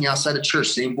talked to me outside the church.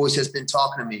 Same voice that's been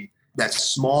talking to me. That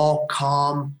small,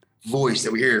 calm voice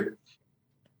that we hear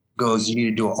goes, you need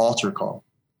to do an altar call.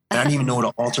 And I didn't even know what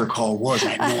an altar call was.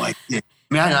 I had no idea.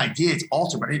 I mean, I had an idea it's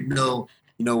altar, but I didn't know,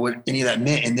 what any of that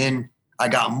meant. And then I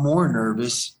got more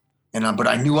nervous, but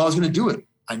I knew I was going to do it.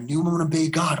 I knew I'm going to obey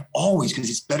God always, because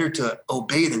it's better to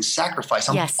obey than sacrifice.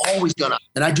 I'm always going to.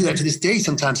 And I do that to this day.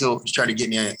 Sometimes he'll try to get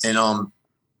me. And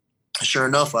sure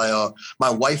enough, my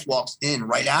wife walks in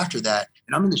right after that,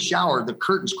 and I'm in the shower. The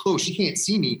curtain's closed. She can't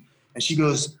see me. And she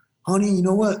goes, honey, you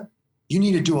know what? You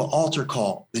need to do an altar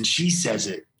call. Then she says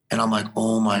it. And I'm like,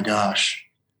 oh my gosh.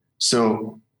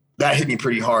 So that hit me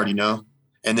pretty hard,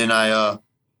 And then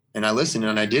I listened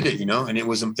and I did it, and it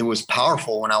was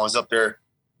powerful when I was up there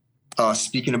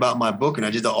speaking about my book, and I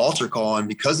did the altar call. And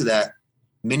because of that,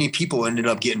 many people ended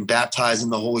up getting baptized in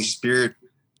the Holy Spirit.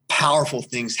 Powerful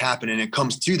things happen. And it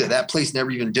comes to that place never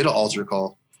even did an altar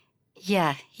call.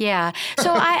 Yeah.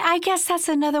 So I guess that's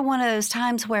another one of those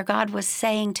times where God was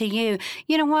saying to you,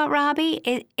 you know what,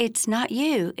 Robbie, it's not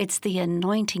you. It's the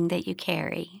anointing that you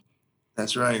carry.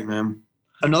 That's right, man.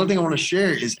 Another thing I want to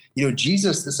share is,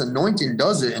 Jesus, this anointing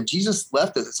does it. And Jesus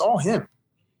left us. It's all him.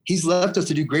 He's left us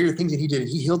to do greater things than he did.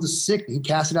 He healed the sick, he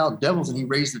casted out devils, and he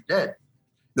raised the dead.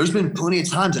 There's been plenty of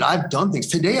times that I've done things.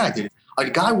 Today I did it. A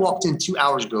guy walked in 2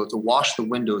 hours ago to wash the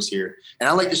windows here. And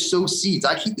I like to sow seeds.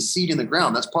 I keep the seed in the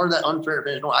ground. That's part of that unfair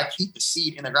advantage. No, I keep the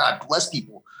seed in the ground. I bless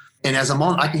people. And as I'm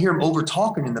on, I can hear him over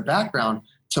talking in the background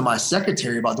to my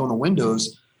secretary about doing the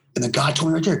windows. And the guy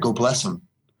told me right there, go bless him.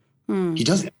 He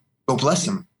does it. Go bless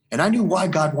him. And I knew why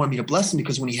God wanted me to bless him,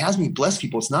 because when he has me bless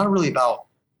people, it's not really about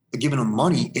giving them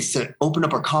money. It's to open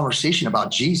up a conversation about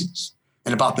Jesus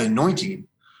and about the anointing.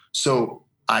 So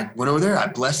I went over there, I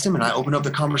blessed him, and I opened up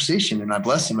the conversation, and I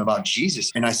blessed him about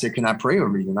Jesus. And I said, can I pray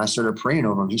over you? And I started praying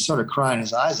over him. He started crying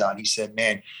his eyes out. He said,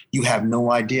 man, you have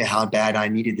no idea how bad I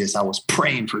needed this. I was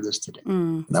praying for this today.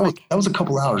 That was a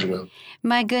couple hours ago.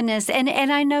 My goodness. And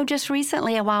I know just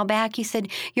recently, a while back, you said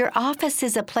your office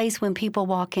is a place when people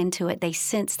walk into it, they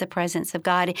sense the presence of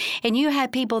God. And you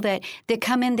had people that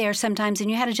come in there sometimes, and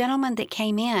you had a gentleman that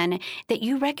came in that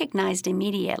you recognized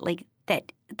immediately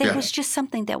that there was just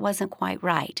something that wasn't quite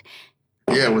right.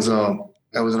 Yeah, it was an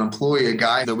employee, a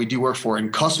guy that we do work for,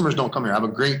 and customers don't come here.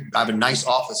 I have a nice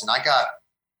office, and I got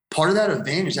part of that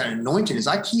advantage, that anointing is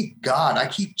I keep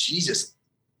Jesus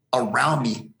around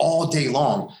me all day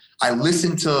long. I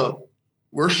listen to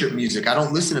worship music. I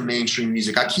don't listen to mainstream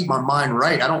music. I keep my mind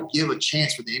right. I don't give a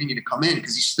chance for the enemy to come in,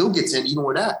 because he still gets in even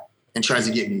with that and tries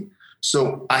to get me.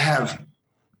 So I have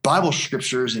Bible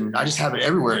scriptures, and I just have it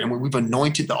everywhere. And when we've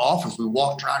anointed the office, we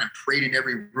walked around and prayed in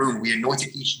every room. We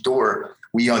anointed each door.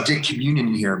 We did communion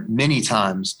in here many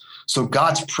times. So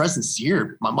God's presence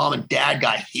here. My mom and dad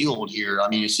got healed here. I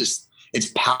mean,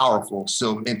 it's powerful.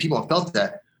 So, and people have felt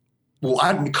that. Well,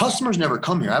 customers never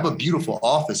come here. I have a beautiful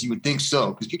office. You would think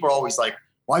so, because people are always like,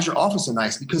 why is your office so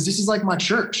nice? Because this is like my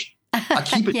church. I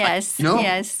keep it yes, nice,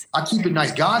 yes. I keep it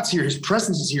nice. God's here. His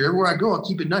presence is here. Everywhere I go, I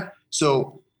keep it nice.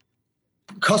 So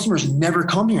customers never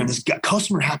come here. And this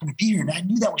customer happened to be here. And I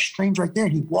knew that was strange right there.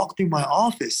 And he walked through my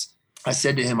office. I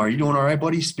said to him, are you doing all right,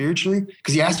 buddy, spiritually?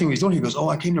 Because he asked me what he's doing. He goes, oh,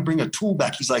 I came to bring a tool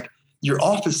back. He's like, your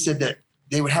office said that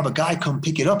they would have a guy come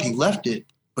pick it up. He left it.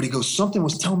 But he goes, something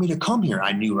was telling me to come here.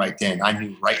 I knew right then. What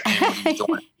he was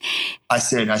doing. I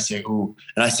said, ooh.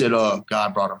 And I said,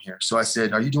 God brought him here. So I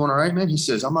said, are you doing all right, man? He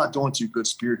says, I'm not doing too good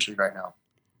spiritually right now.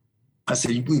 I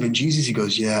said, you believe in Jesus? He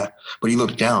goes, yeah. But he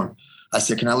looked down. I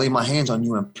said, can I lay my hands on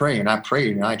you and pray? And I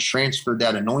prayed, and I transferred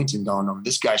that anointing on him.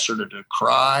 This guy started to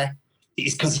cry.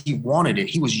 It's because he wanted it.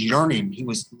 He was yearning. He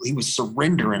was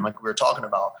surrendering, like we were talking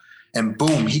about. And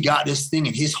boom, he got this thing,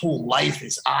 and his whole life,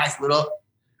 his eyes lit up.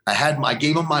 I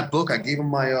gave him my book. I gave him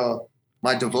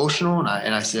my devotional,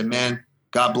 and I said, man,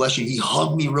 God bless you. He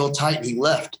hugged me real tight, and he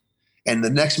left. And the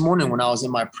next morning when I was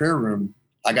in my prayer room,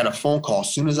 I got a phone call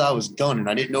as soon as I was done, and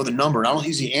I didn't know the number. And I don't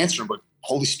usually answer, but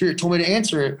Holy Spirit told me to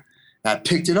answer it. And I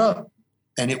picked it up,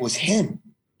 and it was him.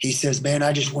 He says, man,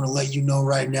 I just want to let you know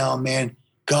right now, man,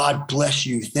 God bless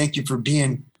you. Thank you for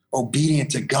being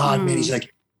obedient to God, man. He's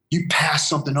like, you passed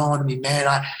something on to me, man.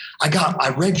 I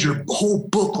read your whole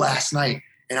book last night,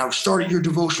 and I started your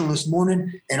devotional this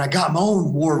morning, and I got my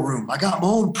own war room. I got my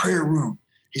own prayer room.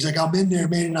 He's like, I'm in there,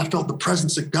 man, and I felt the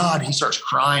presence of God. He starts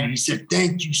crying, and he said,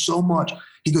 thank you so much.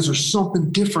 He goes, there's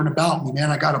something different about me,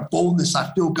 man. I got a boldness.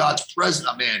 I feel God's presence.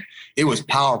 Oh, man, it was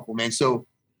powerful, man. So,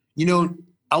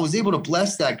 I was able to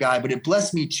bless that guy, but it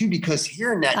blessed me too, because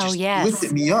hearing that just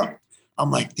lifted me up.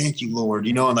 I'm like, thank you, Lord.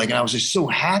 And I was just so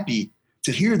happy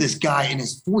to hear this guy in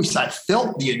his voice. I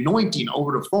felt the anointing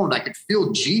over the phone. I could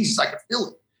feel Jesus. I could feel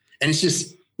it. And it's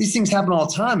just, these things happen all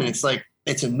the time. And it's like,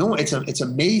 it's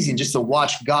amazing just to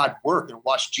watch God work and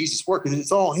watch Jesus work. Because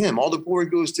it's all him. All the glory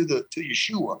goes to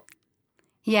Yeshua.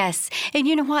 Yes. And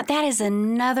you know what? That is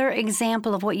another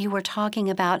example of what you were talking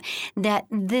about, that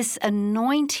this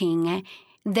anointing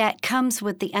that comes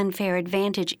with the unfair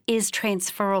advantage is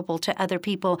transferable to other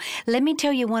people. Let me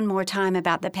tell you one more time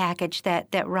about the package that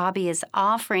Robbie is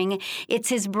offering. It's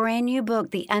his brand new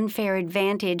book, The Unfair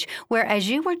Advantage, where, as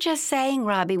you were just saying,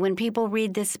 Robbie, when people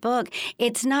read this book,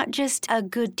 it's not just a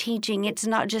good teaching. It's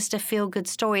not just a feel-good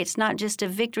story. It's not just a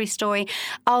victory story,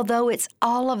 although it's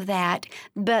all of that.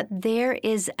 But there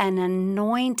is an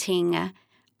anointing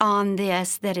on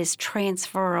this that is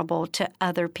transferable to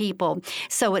other people.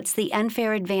 So it's the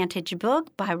Unfair Advantage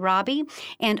book by Robbie,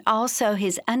 and also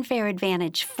his Unfair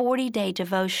Advantage 40-day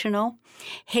devotional,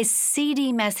 his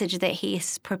CD message that he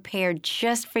has prepared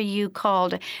just for you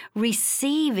called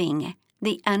Receiving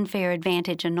the Unfair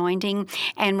Advantage Anointing.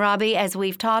 And Robbie, as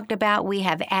we've talked about, we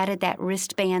have added that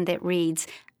wristband that reads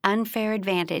Unfair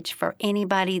Advantage for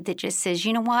anybody that just says,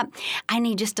 you know what, I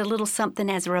need just a little something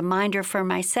as a reminder for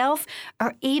myself,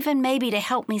 or even maybe to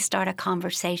help me start a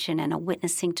conversation and a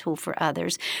witnessing tool for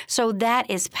others. So that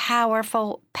is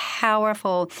powerful,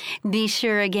 powerful. Be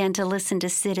sure again to listen to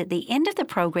Sid at the end of the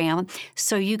program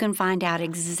so you can find out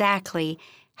exactly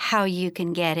how you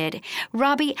can get it.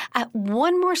 Robbie,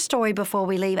 one more story before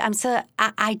we leave.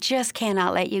 I just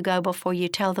cannot let you go before you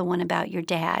tell the one about your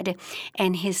dad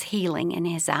and his healing in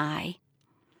his eye.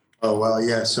 Oh, well,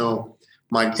 yeah. So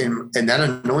and that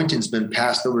anointing's been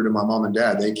passed over to my mom and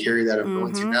dad. They carry that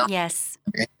anointing now. Yes.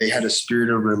 They had a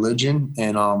spirit of religion,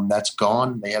 and that's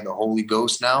gone. They have the Holy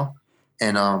Ghost now.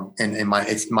 And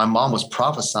my mom was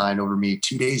prophesying over me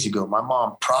 2 days ago. My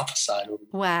mom prophesied over me.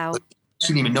 Wow. She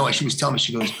didn't even know it. She was telling me,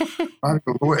 she goes,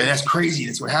 and that's crazy.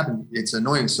 That's what happened. It's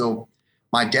annoying. So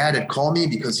my dad had called me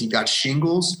because he got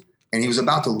shingles, and he was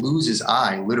about to lose his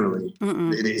eye, literally.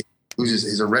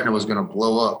 His retina was going to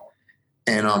blow up.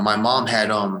 And my mom had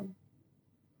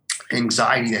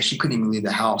anxiety that she couldn't even leave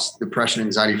the house, depression,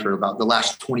 anxiety for about the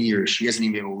last 20 years. She hasn't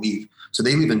even been able to leave. So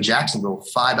they live in Jacksonville,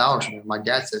 5 hours from here. My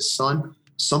dad says, son,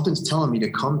 something's telling me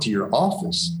to come to your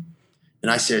office. And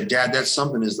I said, Dad, that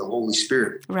something is the Holy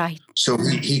Spirit. Right. So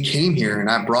he came here, and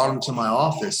I brought him to my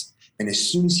office. And as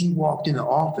soon as he walked in the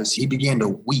office, he began to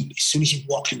weep. As soon as he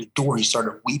walked in the door, he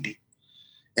started weeping.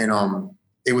 And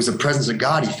it was the presence of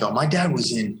God he felt. My dad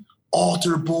was in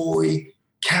altar boy,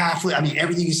 Catholic. I mean,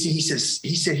 everything you see,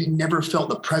 he said he never felt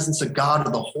the presence of God or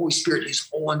the Holy Spirit his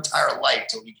whole entire life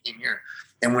till he came here.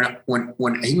 And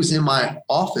when he was in my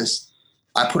office,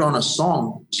 I put on a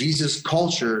song, Jesus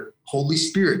Culture, Holy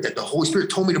Spirit, that the Holy Spirit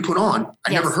told me to put on.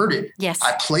 I never heard it. Yes.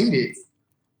 I played it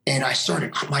and I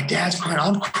started, my dad's crying,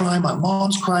 I'm crying, my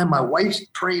mom's crying, my wife's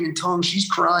praying in tongues, she's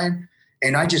crying.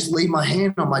 And I just laid my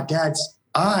hand on my dad's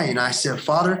eye and I said,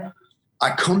 Father,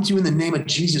 I come to you in the name of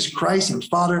Jesus Christ. And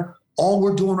Father, all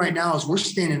we're doing right now is we're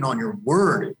standing on your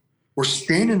word. We're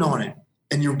standing on it.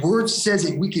 And your word says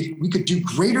that we could do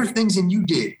greater things than you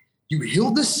did. You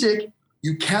healed the sick,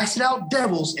 you casted out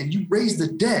devils, and you raised the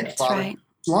dead, Father. Right.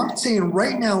 So I'm saying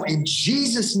right now, in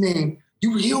Jesus' name,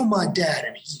 you heal my dad.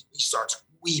 And he starts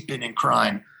weeping and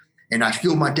crying. And I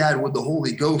filled my dad with the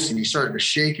Holy Ghost, and he started to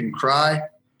shake and cry.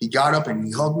 He got up and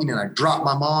he hugged me, and I dropped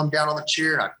my mom down on the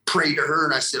chair, and I prayed to her,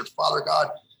 and I said, Father God,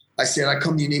 I said, I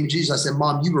come to you in the name of Jesus. I said,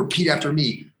 Mom, you repeat after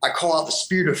me. I call out the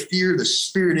spirit of fear, the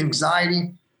spirit of anxiety,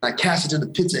 and I cast it to the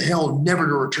pits of hell, never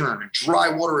to return, dry,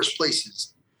 waterless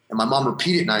places. And my mom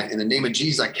repeated, and in the name of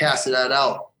Jesus, I casted that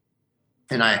out.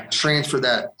 And I transferred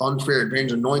that unfair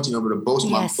advantage anointing over to both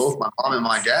my mom and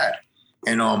my dad.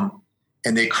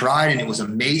 And they cried, and it was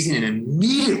amazing. And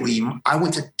immediately I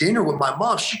went to dinner with my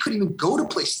mom. She couldn't even go to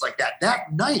places like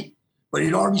that night, but it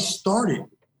had already started.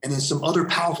 And then some other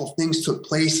powerful things took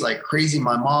place, like crazy.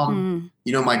 My mom,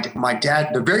 my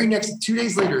dad, the very next 2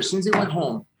 days later, as soon as they went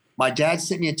home, my dad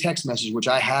sent me a text message, which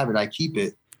I have it, I keep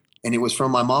it. And it was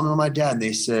from my mom and my dad. And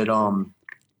they said,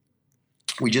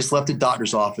 we just left the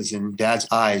doctor's office and Dad's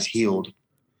eyes healed.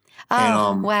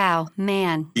 Oh, and, wow,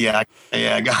 man. Yeah.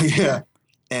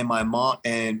 And my mom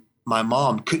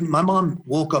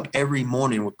woke up every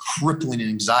morning with crippling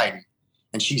anxiety.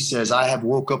 And she says, I have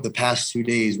woke up the past 2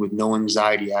 days with no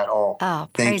anxiety at all. Oh,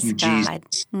 thank you, God.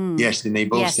 Jesus. Yes. And they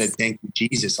both said, thank you,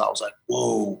 Jesus. I was like,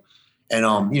 whoa. And,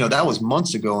 that was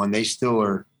months ago, and they still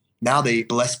are. Now they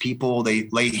bless people. They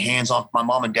lay hands on my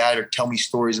mom and dad or tell me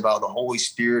stories about the Holy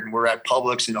Spirit. And we're at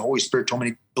Publix, and the Holy Spirit told me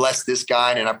to bless this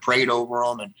guy, and I prayed over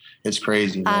him, and it's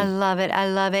crazy. Man. I love it. I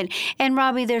love it. And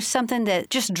Robbie, there's something that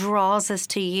just draws us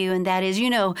to you, and that is,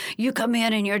 you come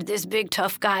in and you're this big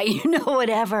tough guy,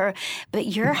 whatever, but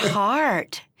your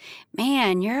heart.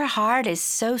 Man, your heart is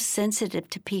so sensitive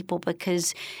to people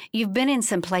because you've been in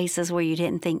some places where you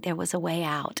didn't think there was a way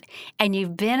out. And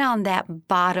you've been on that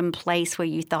bottom place where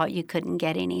you thought you couldn't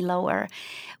get any lower.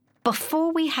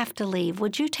 Before we have to leave,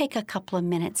 would you take a couple of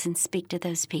minutes and speak to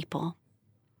those people?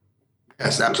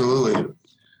 Yes, absolutely.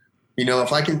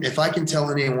 If I can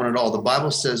tell anyone at all, the Bible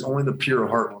says only the pure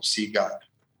heart will see God.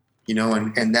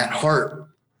 And that heart,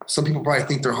 some people probably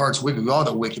think their heart's wicked. We all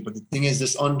are wicked, but the thing is,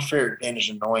 this unfair advantage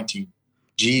anointing,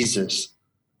 Jesus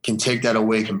can take that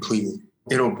away completely.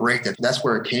 It'll break that. That's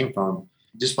where it came from,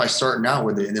 just by starting out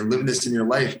with it and then living this in your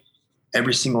life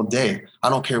every single day. I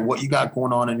don't care what you got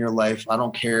going on in your life. I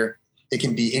don't care. It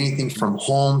can be anything from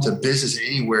home to business,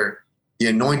 anywhere. The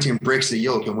anointing breaks the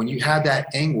yoke. And when you have that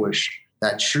anguish,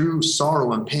 that true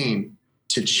sorrow and pain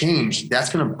to change,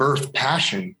 that's going to birth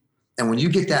passion. And when you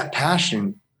get that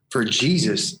passion for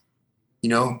Jesus,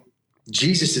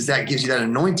 Jesus is that gives you that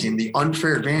anointing, the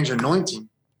unfair advantage anointing,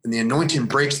 and the anointing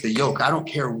breaks the yoke. I don't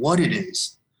care what it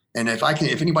is. And if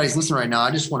anybody's listening right now,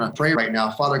 I just want to pray right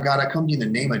now. Father God, I come to you in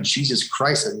the name of Jesus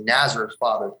Christ of Nazareth,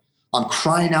 Father. I'm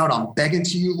crying out. I'm begging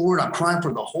to you, Lord. I'm crying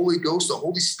for the Holy Ghost, the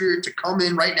Holy Spirit to come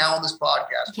in right now on this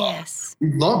podcast, Father. Yes.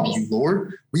 We love you,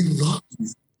 Lord. We love you.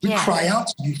 We cry out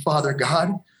to you, Father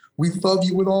God. We love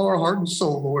you with all our heart and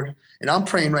soul, Lord. And I'm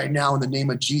praying right now in the name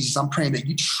of Jesus. I'm praying that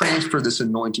you transfer this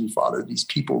anointing, Father, to these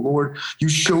people, Lord. You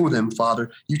show them,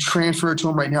 Father. You transfer it to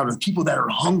them right now, to the people that are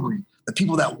hungry, the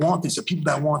people that want this, the people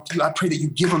that want you. I pray that you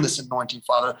give them this anointing,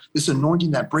 Father, this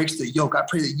anointing that breaks the yoke. I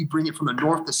pray that you bring it from the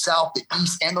north, the south, the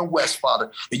east, and the west,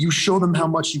 Father, that you show them how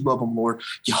much you love them, Lord.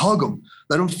 You hug them.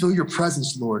 Let them feel your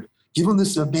presence, Lord. Give them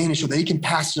this advantage so they can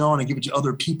pass it on and give it to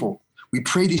other people. We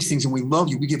pray these things and we love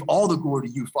you. We give all the glory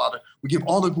to you, Father. We give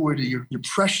all the glory to your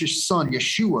precious Son,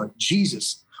 Yeshua,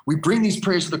 Jesus. We bring these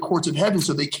prayers to the courts of heaven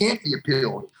so they can't be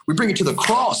appealed. We bring it to the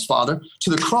cross, Father, to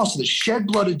the cross, to the shed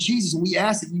blood of Jesus. And we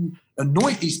ask that you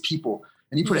anoint these people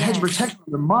and you put a hedge of protection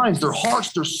on their minds, their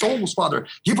hearts, their souls, Father.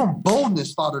 Give them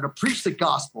boldness, Father, to preach the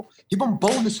gospel. Give them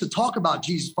boldness to talk about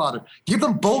Jesus, Father. Give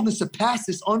them boldness to pass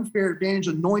this unfair advantage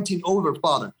anointing over,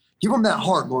 Father. Give them that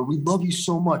heart, Lord. We love you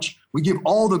so much. We give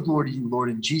all the glory to you, Lord.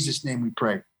 In Jesus' name we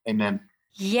pray. Amen.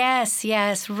 Yes,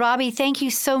 yes. Robbie, thank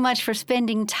you so much for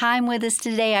spending time with us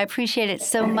today. I appreciate it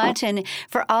so much. And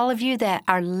for all of you that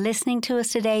are listening to us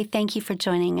today, thank you for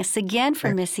joining us again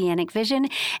for Messianic Vision.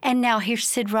 And now here's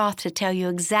Sid Roth to tell you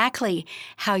exactly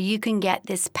how you can get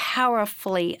this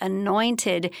powerfully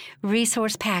anointed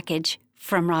resource package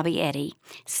from Robbie Eddy.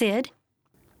 Sid?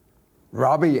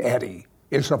 Robbie Eddy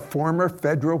is a former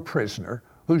federal prisoner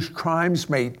whose crimes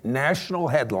made national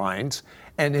headlines,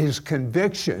 and his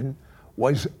conviction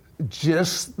was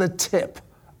just the tip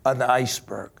of the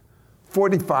iceberg.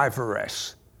 45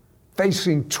 arrests,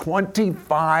 facing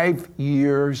 25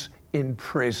 years in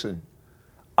prison.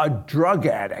 A drug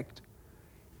addict.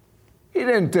 He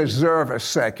didn't deserve a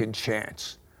second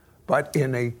chance, but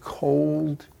in a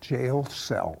cold jail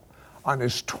cell on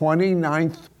his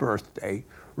 29th birthday,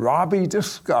 Robbie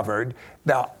discovered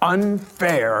the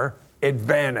unfair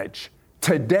advantage.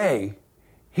 Today,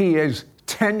 he is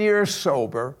 10 years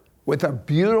sober with a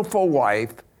beautiful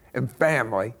wife and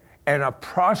family and a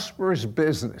prosperous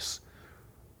business.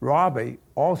 Robbie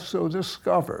also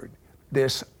discovered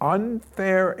this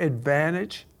unfair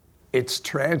advantage, it's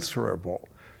transferable.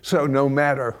 So no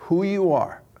matter who you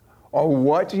are or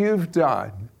what you've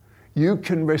done, you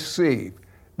can receive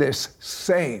this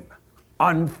same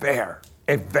unfair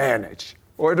advantage.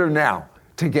 Order now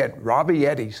to get Robbie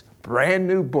Eddy's brand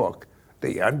new book,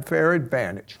 The Unfair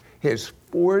Advantage, his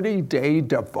 40-day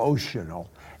devotional,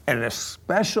 and a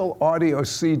special audio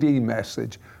CD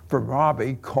message from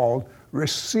Robbie called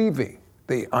Receiving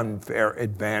the Unfair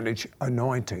Advantage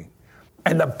Anointing.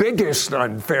 And the biggest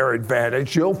unfair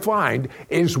advantage you'll find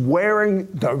is wearing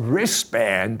the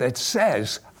wristband that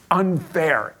says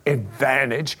Unfair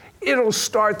Advantage. It'll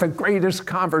start the greatest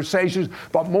conversations,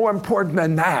 but more important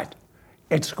than that,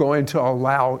 it's going to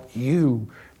allow you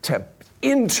to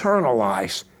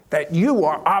internalize that you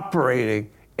are operating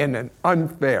in an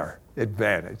unfair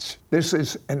advantage. This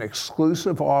is an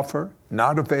exclusive offer,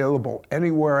 not available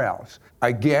anywhere else.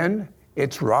 Again,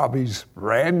 it's Robbie's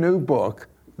brand new book,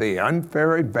 The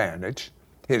Unfair Advantage,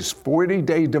 his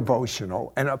 40-day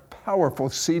devotional, and a powerful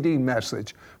CD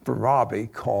message from Robbie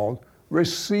called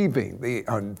Receiving the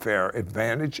Unfair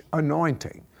Advantage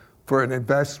Anointing for an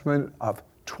investment of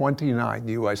 $29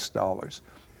 US.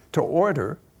 To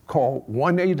order, call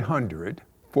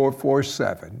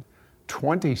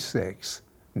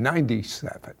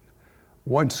 1-800-447-2697.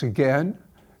 Once again,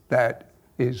 that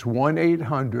is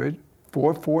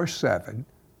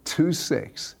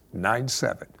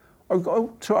 1-800-447-2697. Or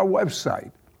go to our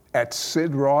website at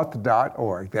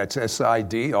sidroth.org. That's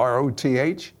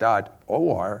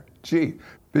SIDROTH.org.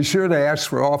 Be sure to ask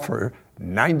for offer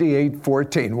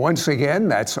 9814. Once again,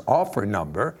 that's offer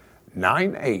number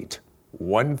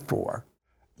 9814.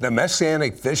 The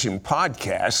Messianic Vision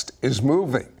podcast is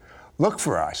moving. Look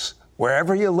for us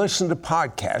wherever you listen to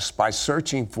podcasts by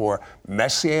searching for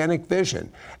Messianic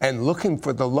Vision and looking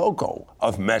for the logo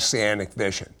of Messianic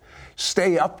Vision.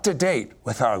 Stay up to date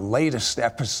with our latest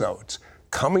episodes.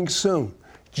 Coming soon,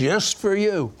 just for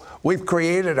you, we've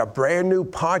created a brand new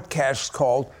podcast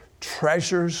called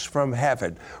Treasures from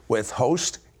Heaven with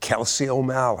host Kelsey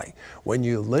O'Malley. When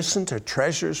you listen to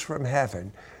Treasures from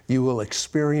Heaven, you will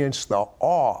experience the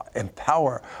awe and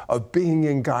power of being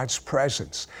in God's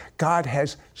presence. God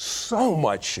has so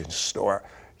much in store,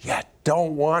 yet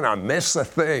don't want to miss a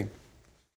thing.